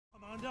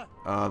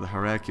The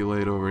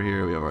Heraculate over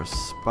here. We have our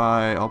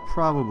spy. I'll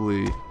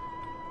probably...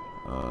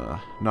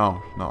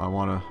 no, I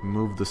want to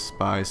move the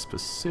spy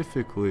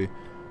specifically.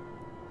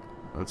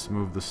 Let's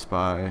move the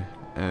spy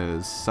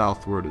as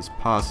southward as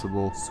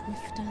possible.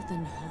 Swifter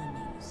than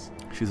Hermes.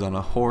 She's on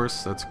a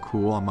horse. That's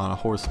cool. I'm on a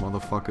horse,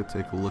 motherfucker.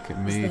 Take a look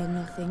at me. Is there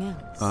nothing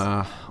else?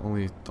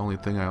 Only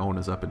thing I own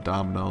is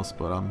Epidomnos,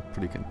 but I'm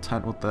pretty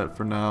content with that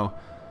for now.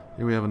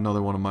 Here we have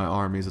another one of my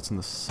armies. It's in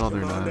the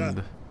southern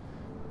end.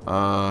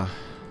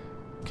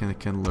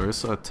 Can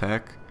Larissa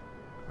attack?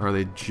 Or are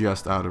they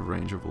just out of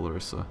range of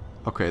Larissa?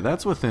 Okay,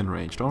 that's within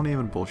range. Don't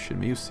even bullshit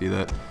me. You see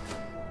that.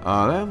 They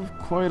have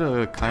quite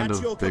a kind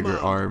of bigger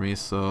army,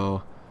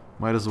 so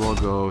might as well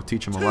go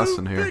teach them a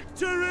lesson here.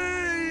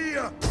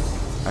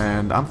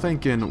 And I'm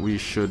thinking we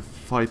should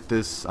fight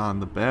this on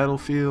the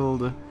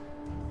battlefield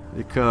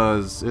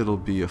because it'll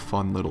be a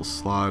fun little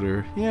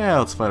slaughter. Yeah,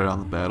 let's fight it on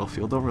the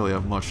battlefield. Don't really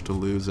have much to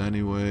lose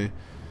anyway.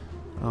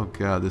 Oh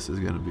god, this is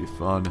gonna be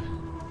fun.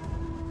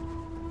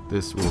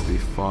 This will be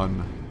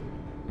fun.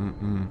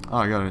 Oh,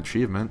 I got an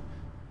achievement.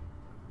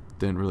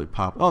 Didn't really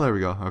pop. Oh, there we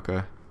go.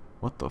 Okay.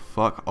 What the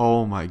fuck?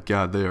 Oh my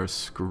god, they are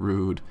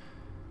screwed.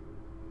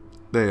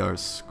 They are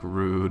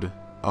screwed.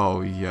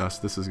 Oh yes,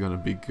 this is gonna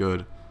be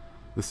good.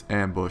 This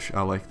ambush,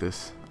 I like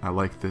this. I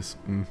like this.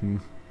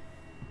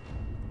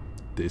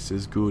 This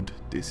is good.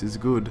 This is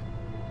good.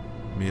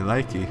 Me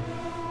likey.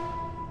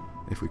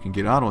 If we can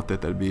get on with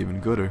it, that'd be even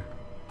gooder.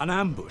 An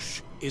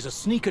ambush is a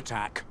sneak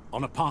attack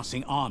on a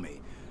passing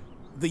army.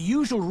 The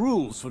usual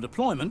rules for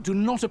deployment do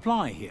not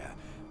apply here.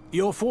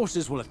 Your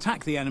forces will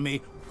attack the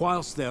enemy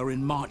whilst they are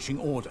in marching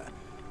order.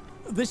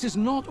 This is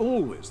not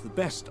always the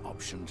best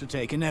option to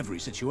take in every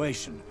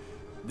situation.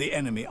 The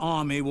enemy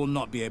army will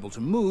not be able to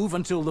move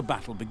until the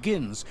battle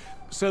begins,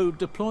 so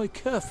deploy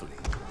carefully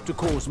to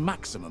cause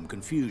maximum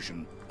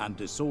confusion and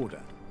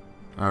disorder.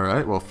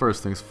 Alright, well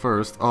first things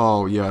first.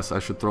 Oh yes, I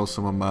should throw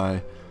some of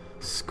my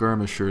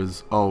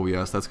skirmishers. Oh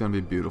yes, that's gonna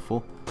be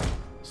beautiful.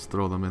 Let's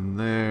throw them in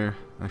there.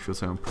 Actually, let's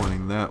say I'm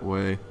pointing that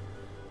way.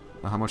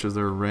 How much is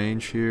their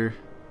range here?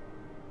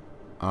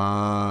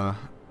 Yeah,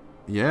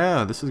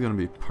 this is gonna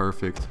be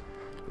perfect.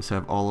 Just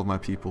have all of my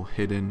people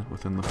hidden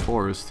within the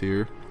forest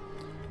here.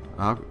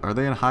 Are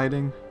they in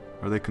hiding?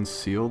 Are they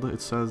concealed, it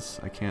says?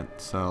 I can't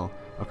tell.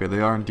 Okay, they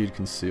are indeed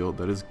concealed.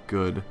 That is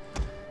good.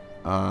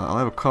 I'll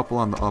have a couple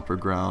on the upper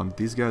ground.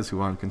 These guys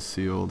who aren't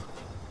concealed,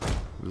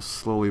 just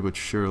slowly but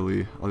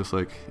surely, I'll just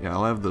like, yeah,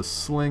 I'll have the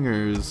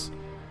slingers.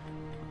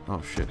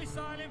 Oh shit.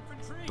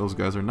 Those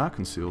guys are not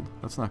concealed.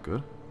 That's not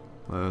good.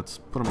 Let's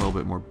put them a little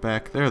bit more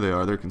back. There they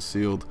are. They're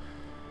concealed.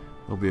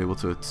 They'll be able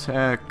to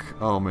attack.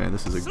 Oh man,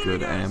 this is a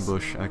good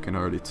ambush. I can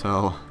already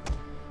tell.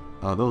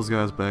 Those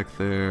guys back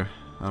there,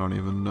 I don't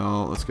even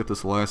know. Let's get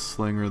this last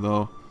slinger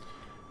though.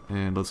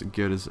 And let's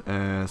get his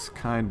ass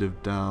kind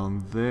of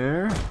down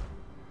there.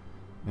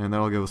 And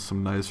that'll give us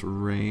some nice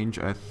range,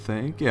 I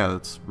think. Yeah,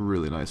 that's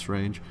really nice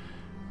range.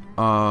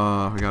 We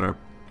got our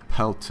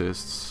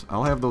peltists.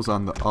 I'll have those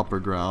on the upper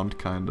ground,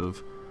 kind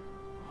of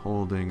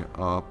holding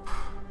up.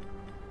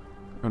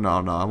 No,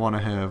 I want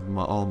to have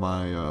all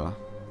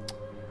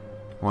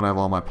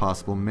my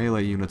possible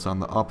melee units on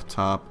the up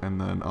top,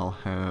 and then I'll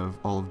have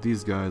all of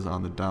these guys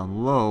on the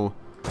down low,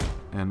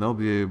 and they'll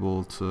be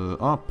able to...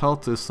 Oh,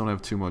 peltists don't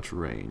have too much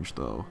range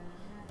though,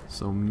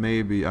 so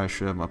maybe I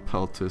should have my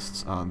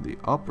peltists on the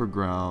upper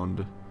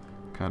ground,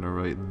 kind of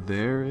right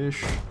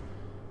there-ish.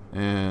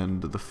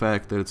 And the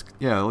fact that it's...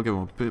 yeah, it'll give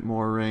them a bit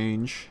more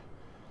range.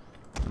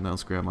 And now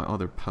let's grab my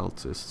other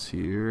peltists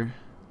here.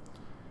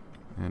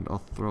 And I'll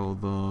throw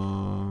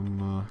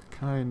them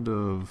kind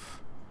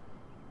of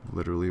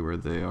literally where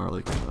they are,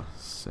 like in the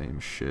same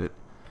shit.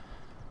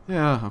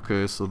 Yeah,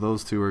 okay, so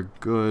those two are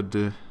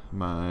good.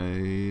 My,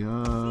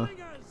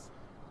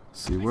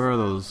 see, where are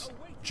those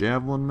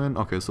javelin men?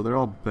 Okay, so they're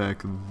all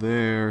back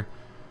there.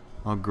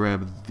 I'll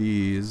grab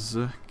these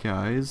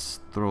guys,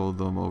 throw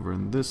them over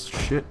in this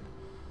shit.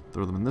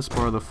 Throw them in this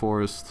part of the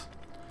forest.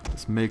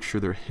 Let's make sure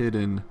they're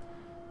hidden.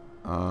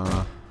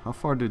 How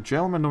far did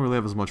gentlemen don't really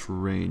have as much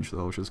range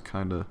though, which is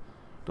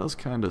does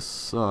kinda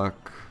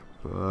suck,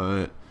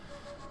 but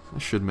I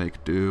should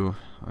make do.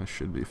 I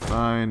should be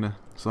fine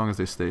as long as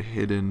they stay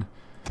hidden.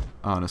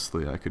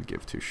 Honestly, I could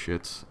give two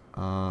shits.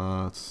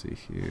 Let's see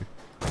here.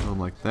 Something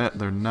like that.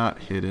 They're not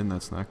hidden.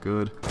 That's not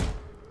good.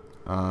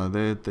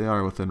 They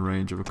are within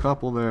range of a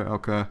couple there.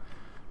 Okay.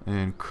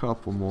 And a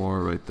couple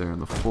more right there in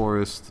the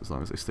forest. As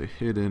long as they stay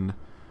hidden,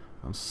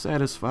 I'm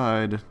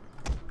satisfied.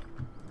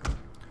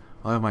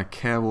 I'll have my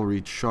cavalry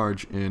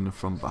charge in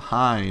from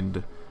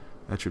behind.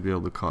 That should be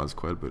able to cause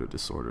quite a bit of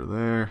disorder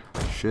there.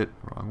 Shit,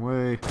 wrong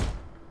way.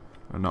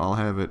 Oh, no, I'll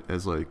have it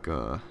as like,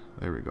 there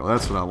we go.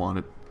 That's what I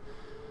wanted.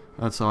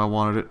 That's how I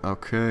wanted it.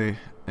 Okay.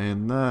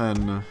 And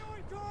then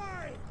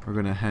we're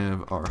going to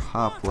have our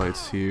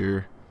hoplites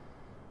here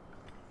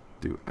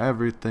do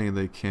everything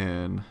they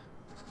can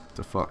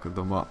to fuck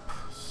them up.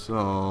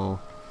 So,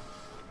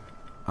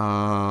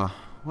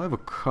 we'll have a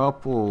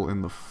couple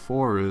in the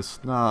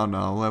forest. No,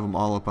 we'll have them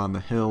all up on the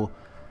hill,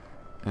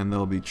 and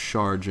they'll be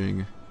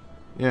charging.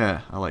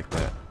 Yeah, I like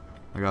that.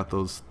 I got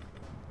those.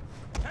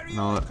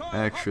 No,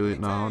 actually,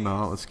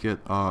 no. Let's get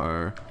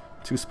our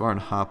 2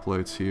 Spartan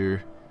Hoplites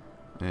here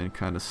and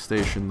kind of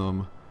station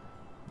them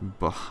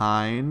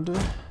behind.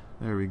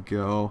 There we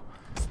go.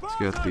 Let's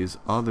get these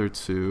other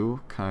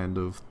 2. Kind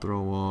of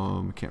throw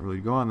them. Can't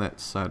really go on that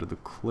side of the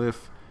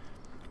cliff.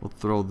 We'll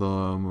throw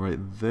them right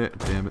there.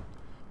 Damn it.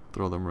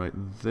 Throw them right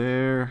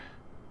there.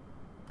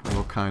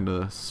 We'll kind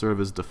of serve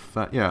as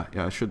defense. Yeah.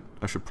 I should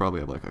probably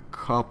have like a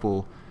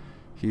couple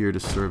here to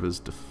serve as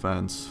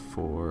defense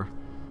for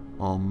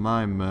all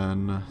my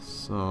men.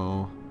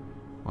 So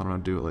why don't I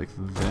do it like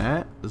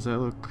that? Does that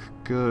look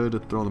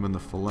good? Throw them in the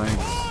phalanx.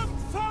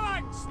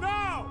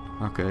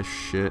 Okay,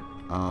 shit.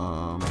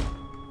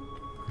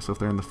 So if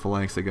they're in the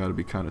phalanx, they gotta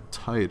be kind of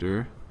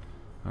tighter.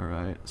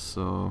 Alright,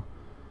 so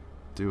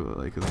do it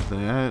like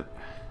that.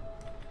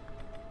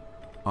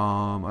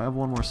 I have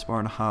one more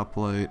Spartan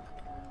Hoplite.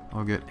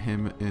 I'll get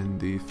him in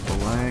the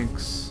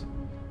phalanx.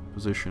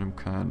 Position him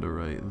kinda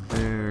right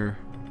there.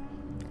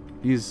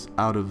 He's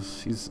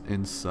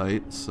in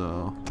sight,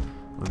 so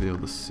I'll be able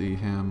to see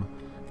him.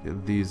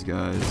 Get these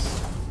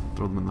guys,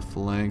 throw them in the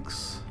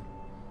phalanx,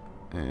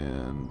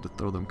 and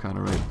throw them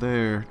kinda right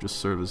there. Just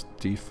serve as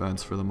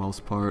defense for the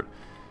most part.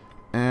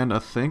 And I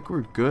think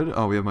we're good.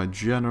 Oh, we have my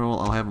general.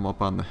 I'll have him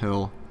up on the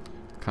hill,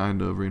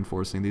 kind of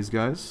reinforcing these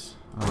guys.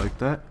 I like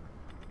that.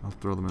 I'll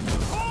throw them in the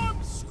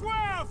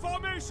square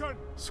formation.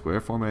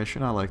 Square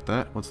formation. I like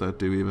that. What's that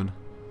do even?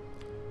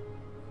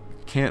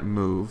 Can't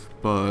move,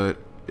 but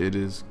it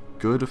is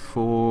good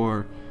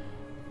for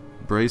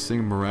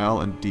bracing morale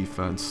and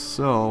defense.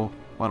 So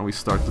why don't we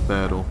start the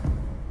battle?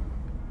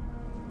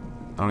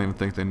 I don't even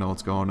think they know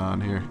what's going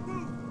on here.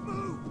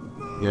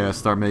 Yeah,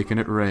 start making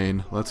it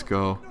rain. Let's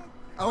go.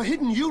 Our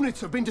hidden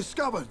units have been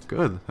discovered.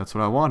 Good, that's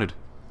what I wanted.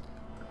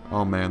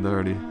 Oh man, they're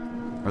already...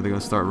 Are they gonna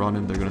start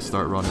running? They're gonna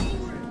start running.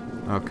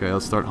 Okay,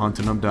 let's start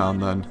hunting them down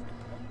then.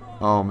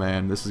 Oh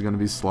man, this is gonna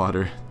be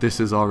slaughter. This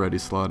is already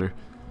slaughter.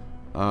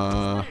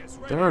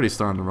 They're already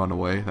starting to run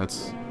away.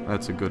 That's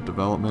a good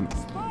development.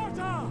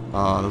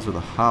 Those are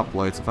the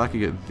hoplites. If I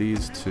could get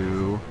these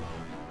 2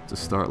 to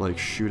start like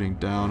shooting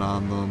down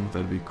on them,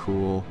 that'd be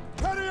cool.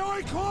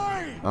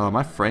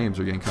 My frames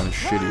are getting kind of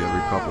shitty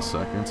every couple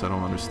seconds. I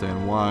don't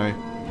understand why.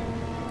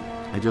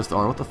 They just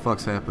are. What the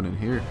fuck's happening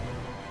here?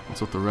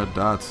 What's with the red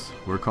dots?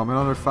 We're coming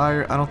under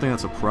fire? I don't think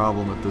that's a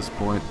problem at this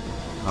point.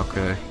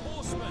 Okay.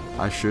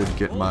 I should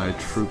get my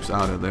troops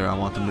out of there. I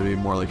want them to be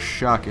more like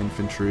shock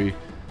infantry.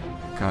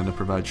 Kind of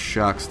provide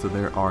shocks to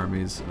their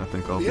armies. And I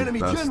think I'll be best. The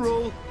enemy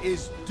general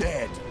is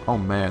dead. Oh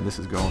man, this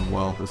is going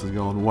well. This is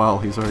going well.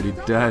 He's already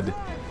dead.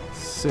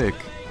 Sick.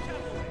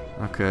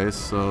 Okay,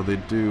 so they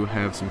do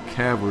have some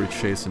cavalry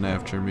chasing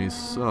after me,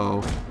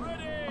 so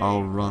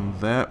I'll run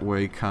that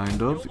way,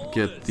 kind of.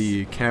 Get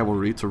the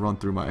cavalry to run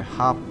through my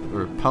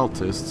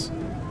peltists.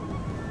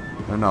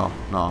 Or no,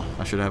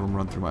 I should have them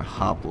run through my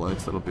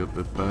hoplites. That'll be a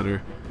bit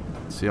better.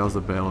 Let's see how's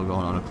the battle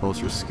going on a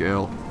closer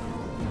scale.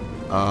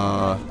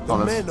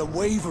 The men are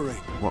wavering.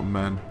 What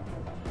men?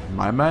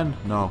 My men?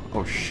 No.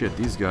 Oh shit,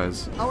 these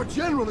guys. Our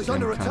general is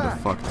under attack. Kind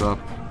of fucked up.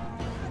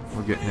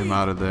 We'll get him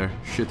out of there.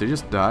 Shit, they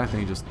just died. I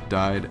think he just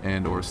died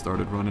and or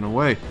started running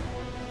away.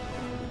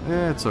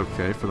 Yeah, it's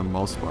okay for the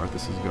most part.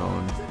 This is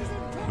going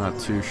not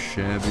too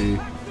shabby.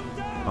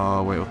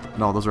 Wait,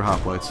 no, those are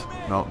hoplites.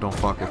 No, don't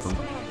fuck with them.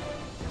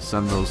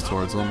 Send those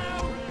towards them.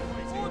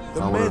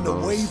 The men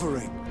are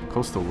wavering.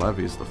 Coastal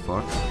levies, the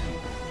fuck.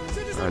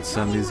 Alright,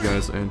 send these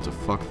guys in to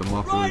fuck them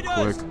up really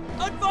quick.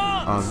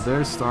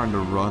 They're starting to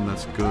run,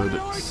 that's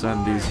good.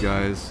 Send these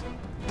guys.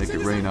 Make it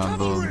rain on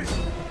them.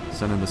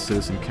 Send in the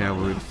citizen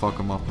cavalry to fuck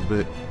them up a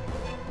bit.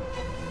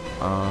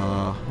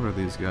 What are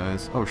these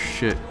guys? Oh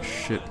shit.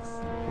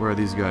 Where are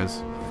these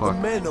guys? Fuck.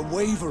 The men are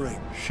wavering.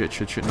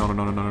 Shit.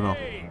 No.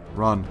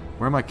 Run.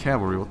 Where are my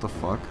cavalry? What the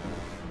fuck?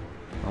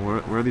 Oh,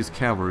 where are these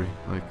cavalry?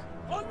 Like...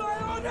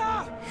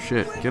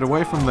 Shit. Get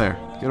away from there.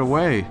 Get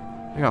away.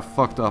 They got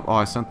fucked up. Oh,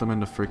 I sent them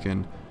into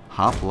freaking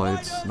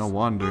hoplites. No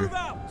wonder.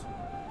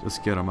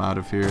 Just get them out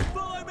of here.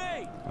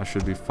 I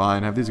should be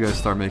fine. Have these guys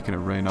start making it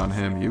rain on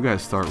him. You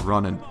guys start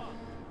running.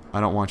 I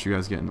don't want you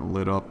guys getting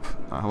lit up.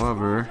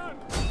 However,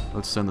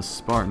 let's send the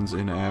Spartans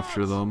in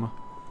after them.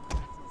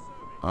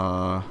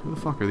 Who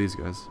the fuck are these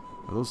guys?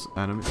 Are those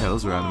enemies? Yeah,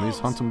 those are enemies.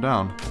 Hunt them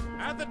down.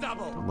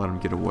 Don't let them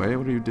get away.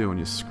 What are you doing,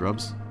 you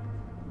scrubs?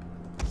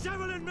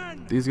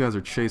 These guys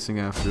are chasing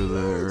after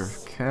their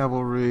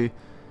cavalry.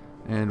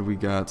 And we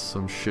got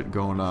some shit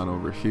going on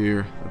over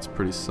here. That's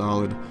pretty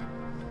solid.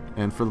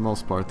 And for the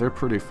most part, they're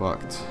pretty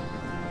fucked.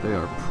 They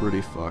are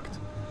pretty fucked.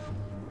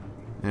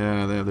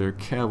 Yeah, they have their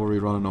cavalry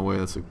running away.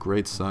 That's a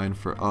great sign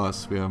for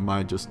us. We have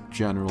my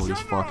general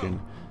just fucking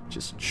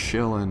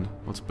chilling.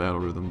 What's battle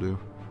rhythm do?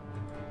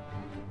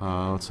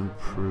 Let's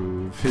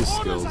improve his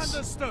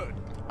skills.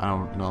 I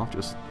don't know.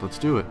 Just let's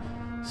do it.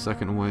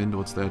 Second wind.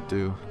 What's that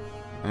do?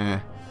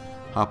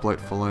 Hoplite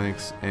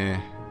phalanx.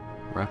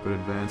 Rapid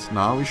advance.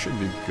 Nah, we should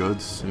be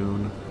good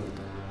soon.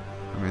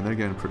 I mean, they're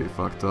getting pretty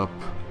fucked up.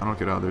 I don't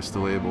get how they're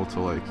still able to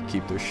like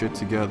keep their shit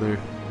together.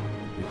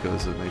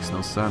 because it makes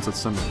no sense. Let's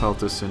send the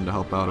Peltis in to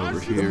help out over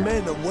The here.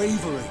 men are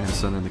wavering. And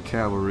send in the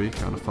cavalry,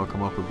 kind of fuck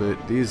them up a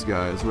bit. These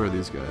guys, where are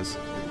these guys?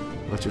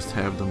 Let's just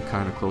have them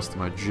kind of close to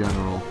my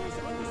general.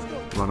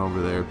 Run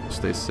over there,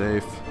 stay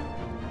safe.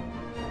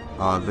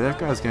 That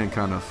guy's getting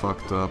kind of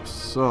fucked up,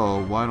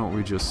 so why don't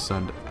we just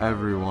send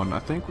everyone? I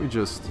think we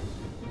just...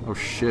 Oh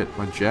shit,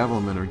 my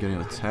javelin are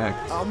getting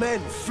attacked. Our men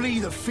flee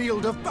the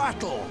field of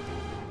battle.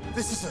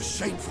 This is a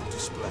shameful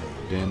display.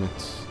 Damn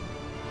it.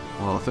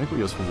 Well, I think we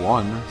just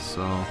won,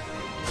 so...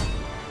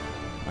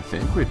 I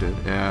think we did,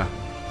 yeah.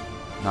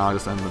 Now I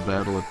just end the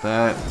battle with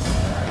that.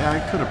 Yeah,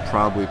 I could have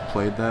probably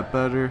played that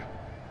better.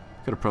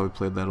 Could have probably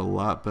played that a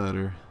lot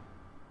better.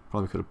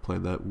 Probably could have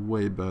played that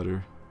way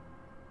better.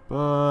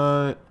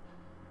 But...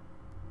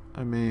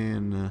 I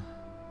mean...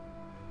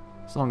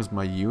 as long as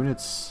my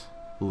units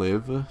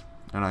live,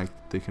 and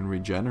they can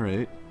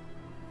regenerate,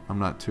 I'm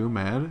not too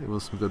mad. It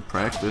was some good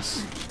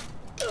practice.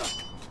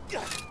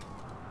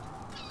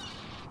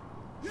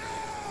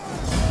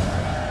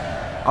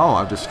 Oh,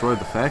 I've destroyed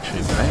the faction,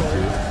 thank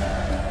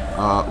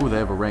you. Ooh, they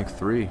have a rank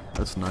 3.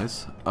 That's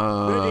nice.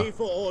 Ready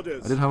for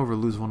orders. I did, however,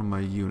 lose one of my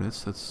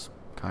units. That's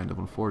kind of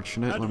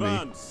unfortunate.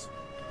 Advance.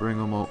 Let me bring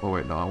them over. Oh,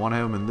 wait, no. I want to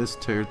have them in this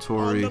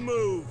territory. On the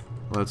move.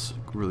 Let's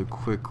really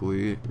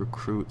quickly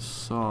recruit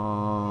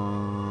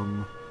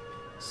some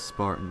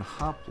Spartan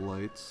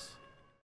Hoplites.